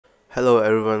Hello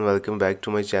everyone, welcome back to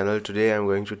my channel. Today I'm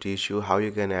going to teach you how you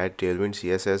can add Tailwind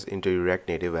CSS into your React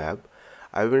Native app.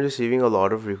 I've been receiving a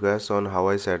lot of requests on how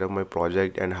I set up my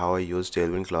project and how I use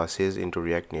Tailwind classes into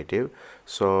React Native.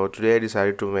 So today I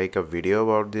decided to make a video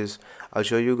about this. I'll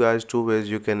show you guys two ways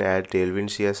you can add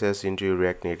Tailwind CSS into your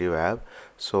React Native app.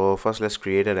 So first let's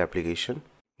create an application.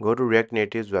 Go to React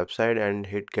Native's website and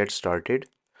hit get started.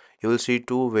 You will see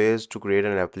two ways to create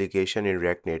an application in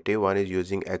React Native. One is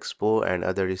using expo and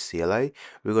other is CLI.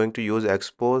 We're going to use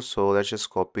expo, so let's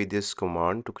just copy this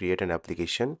command to create an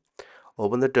application.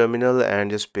 Open the terminal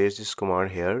and just paste this command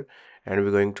here, and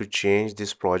we're going to change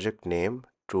this project name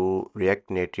to React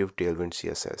Native Tailwind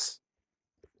CSS.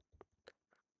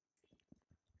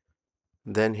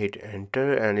 Then hit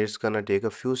enter, and it's gonna take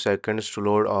a few seconds to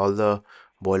load all the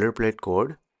boilerplate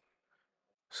code.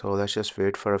 So let's just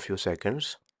wait for a few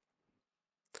seconds.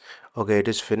 Okay, it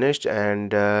is finished,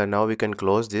 and now we can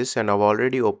close this, and I've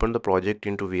already opened the project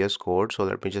into VS Code, so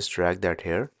let me just drag that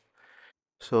here.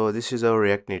 So this is our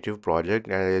React Native project,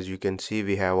 and as you can see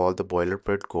we have all the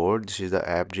boilerplate code. This is the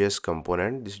app.js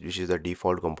component, which is the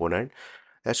default component.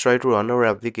 Let's try to run our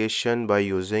application by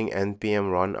using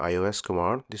npm run iOS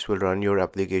command. This will run your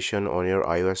application on your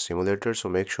iOS simulator, so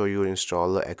make sure you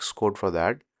install the Xcode for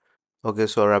that. Okay,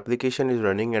 so our application is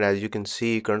running, and as you can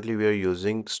see currently we are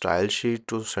using style sheet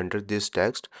to center this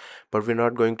text, but we're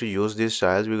not going to use these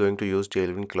styles. We're going to use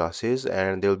Tailwind classes,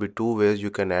 and there will be two ways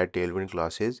you can add Tailwind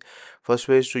classes. First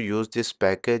way is to use this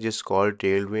package. It's called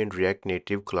Tailwind React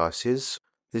Native classes.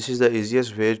 This is the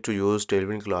easiest way to use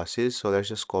Tailwind classes, so let's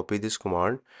just copy this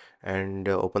command and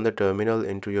open the terminal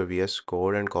into your VS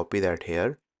Code and copy that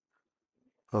here.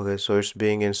 Okay, so it's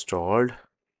being installed.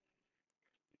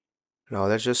 Now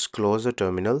let's just close the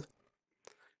terminal.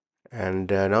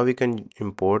 And now we can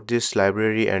import this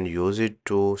library and use it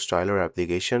to style our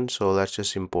application. So let's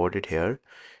just import it here,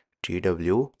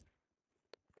 tw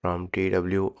from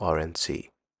TWRNC.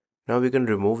 Now we can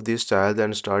remove these styles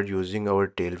and start using our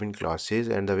Tailwind classes,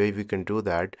 and the way we can do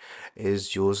that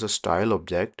is use a style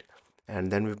object,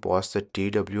 and then we pass the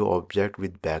tw object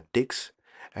with backticks,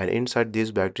 and inside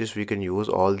these backticks we can use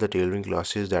all the Tailwind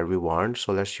classes that we want.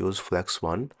 So let's use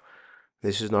flex1.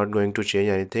 This is not going to change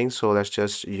anything, so let's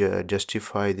just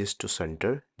justify this to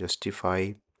center.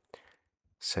 Justify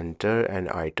center and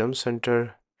item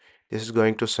center. This is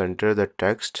going to center the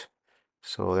text.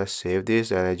 So let's save this,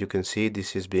 and as you can see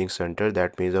this is being centered.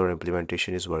 That means our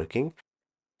implementation is working.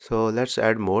 So let's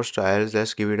add more styles.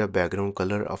 Let's give it a background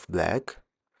color of black,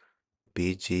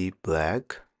 bg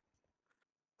black.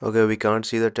 Okay, we can't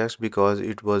see the text because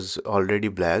it was already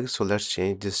black, so let's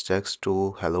change this text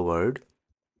to hello world.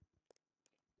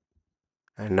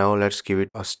 And now let's give it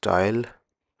a style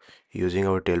using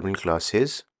our Tailwind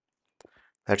classes.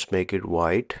 Let's make it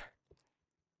white.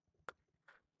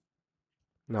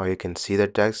 Now you can see the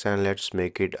text, and let's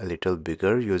make it a little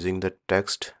bigger using the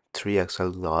text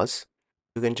 3XL class.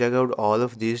 You can check out all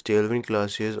of these Tailwind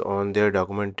classes on their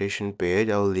documentation page.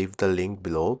 I'll leave the link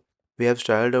below. We have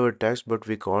styled our text, but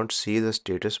we can't see the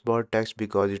status bar text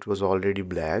because it was already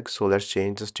black. So let's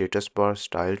change the status bar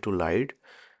style to light.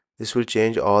 This will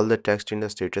change all the text in the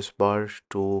status bar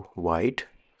to white,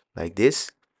 like this.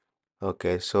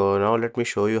 Okay, so now let me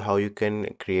show you how you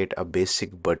can create a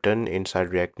basic button inside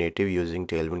React Native using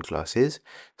Tailwind classes.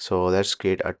 So let's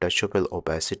create a touchable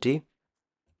opacity,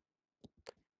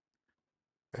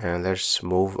 and let's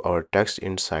move our text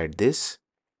inside this.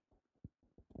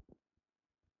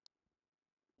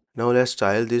 Now let's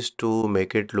style this to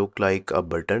make it look like a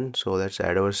button. So let's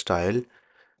add our style.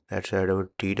 Let's add our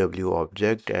TW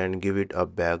object and give it a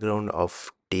background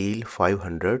of teal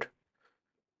 500.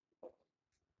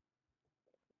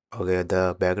 Okay,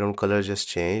 the background color just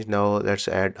changed. Now let's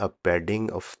add a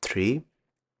padding of 3.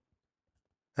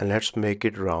 And let's make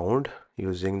it round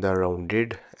using the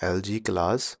rounded LG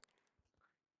class.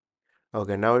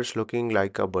 Okay, now it's looking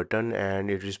like a button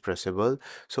and it is pressable.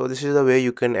 So this is the way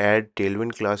you can add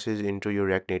Tailwind classes into your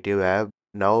React Native app.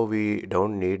 Now we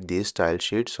don't need these style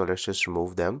sheets, so let's just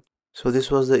remove them. So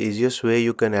this was the easiest way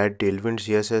you can add Tailwind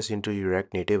CSS into your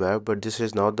React Native app, but this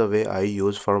is not the way I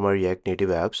use for my React Native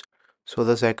apps. So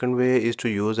the second way is to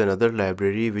use another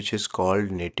library which is called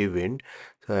NativeWind.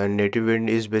 And NativeWind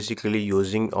is basically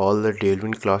using all the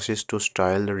Tailwind classes to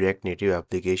style the React Native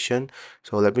application.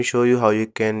 So let me show you how you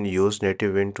can use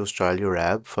NativeWind to style your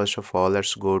app. First of all,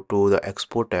 let's go to the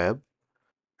Expo tab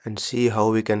and see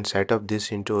how we can set up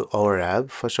this into our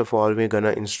app. First of all, we're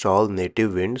gonna install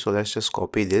NativeWind. So let's just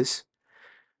copy this.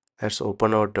 Let's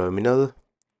open our terminal,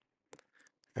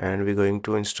 and we're going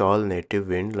to install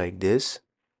NativeWind like this.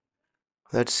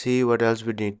 Let's see what else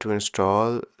we need to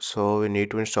install. So we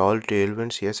need to install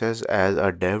Tailwind CSS as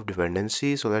a dev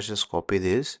dependency. So let's just copy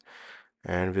this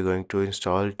and we're going to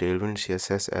install Tailwind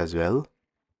CSS as well,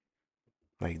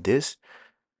 like this.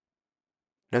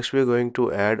 Next, we're going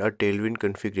to add a Tailwind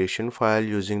configuration file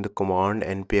using the command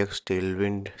npx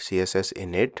tailwind css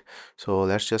init. So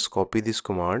let's just copy this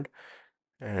command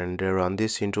and run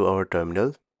this into our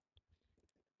terminal.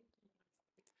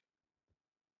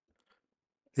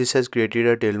 This has created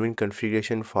a Tailwind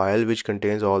configuration file which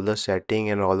contains all the setting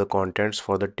and all the contents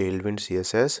for the Tailwind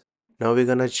CSS. Now we're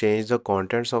gonna change the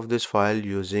contents of this file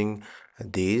using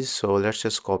these. So let's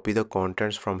just copy the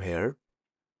contents from here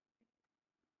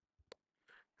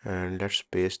and let's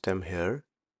paste them here.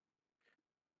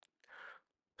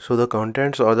 So the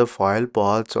contents or the file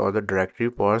paths or the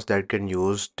directory paths that can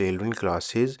use Tailwind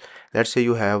classes. Let's say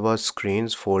you have a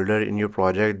screens folder in your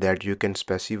project that you can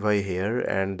specify here,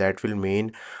 and that will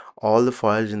mean all the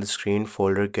files in the screen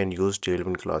folder can use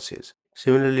Tailwind classes.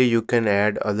 Similarly, you can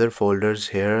add other folders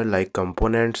here like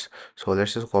components. So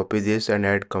let's just copy this and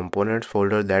add components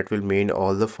folder. That will mean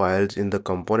all the files in the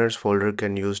components folder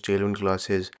can use Tailwind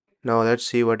classes. Now let's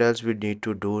see what else we need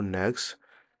to do next.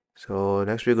 So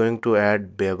next we're going to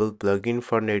add Babel plugin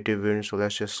for NativeWind. So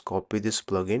let's just copy this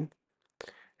plugin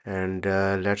and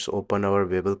let's open our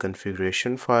Babel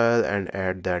configuration file and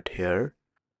add that here.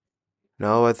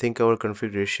 Now I think our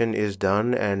configuration is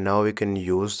done and now we can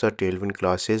use the Tailwind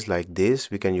classes like this.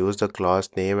 We can use the class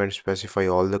name and specify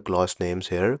all the class names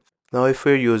here. Now if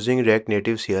we're using React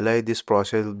Native CLI, this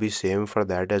process will be same for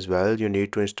that as well. You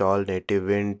need to install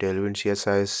NativeWind, Tailwind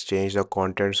CSS, change the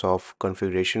contents of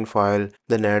configuration file,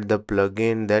 then add the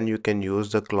plugin, then you can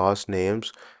use the class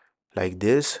names like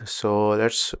this. So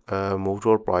let's move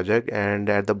to our project, and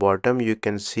at the bottom you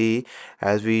can see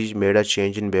as we made a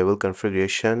change in Babel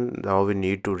configuration, now we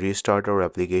need to restart our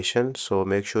application. So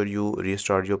make sure you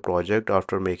restart your project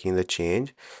after making the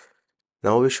change.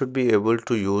 Now we should be able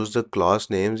to use the class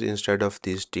names instead of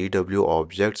these TW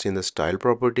objects in the style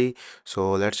property.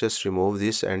 So let's just remove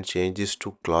this and change this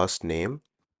to class name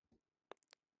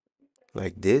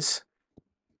like this.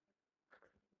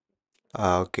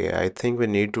 Okay, I think we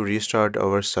need to restart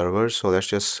our server. So let's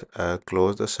just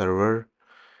close the server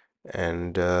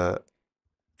and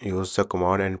use the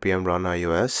command npm run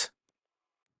ios.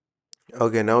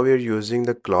 Okay, now we are using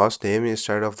the class name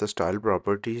instead of the style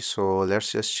property. So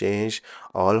let's just change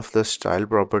all of the style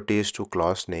properties to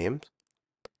class names.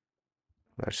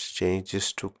 Let's change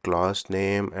this to class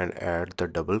name and add the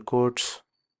double quotes.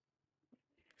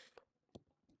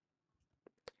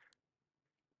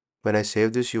 When I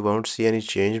save this, you won't see any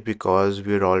change because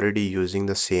we're already using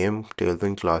the same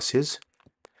Tailwind classes.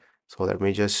 So let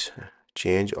me just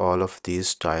change all of these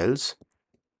styles.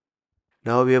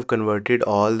 Now we have converted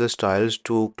all the styles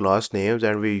to class names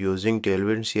and we're using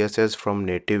Tailwind CSS from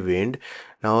NativeWind.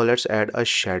 Now let's add a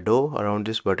shadow around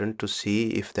this button to see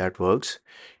if that works.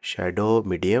 Shadow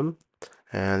medium,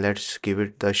 and let's give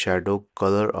it the shadow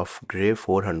color of gray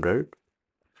 400.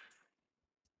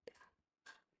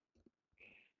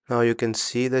 Now you can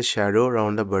see the shadow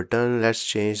around the button. Let's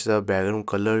change the background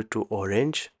color to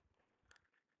orange.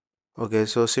 Okay,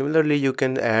 so similarly you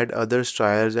can add other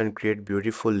styles and create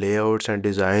beautiful layouts and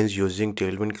designs using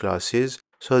Tailwind classes.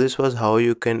 So this was how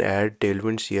you can add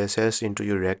Tailwind CSS into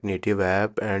your React Native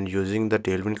app, and using the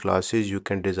Tailwind classes you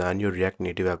can design your React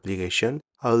Native application.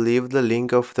 I'll leave the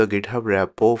link of the GitHub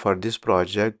repo for this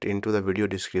project into the video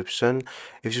description.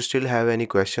 If you still have any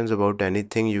questions about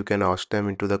anything, you can ask them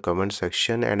into the comment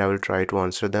section and I will try to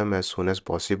answer them as soon as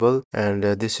possible. And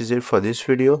this is it for this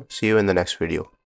video. See you in the next video.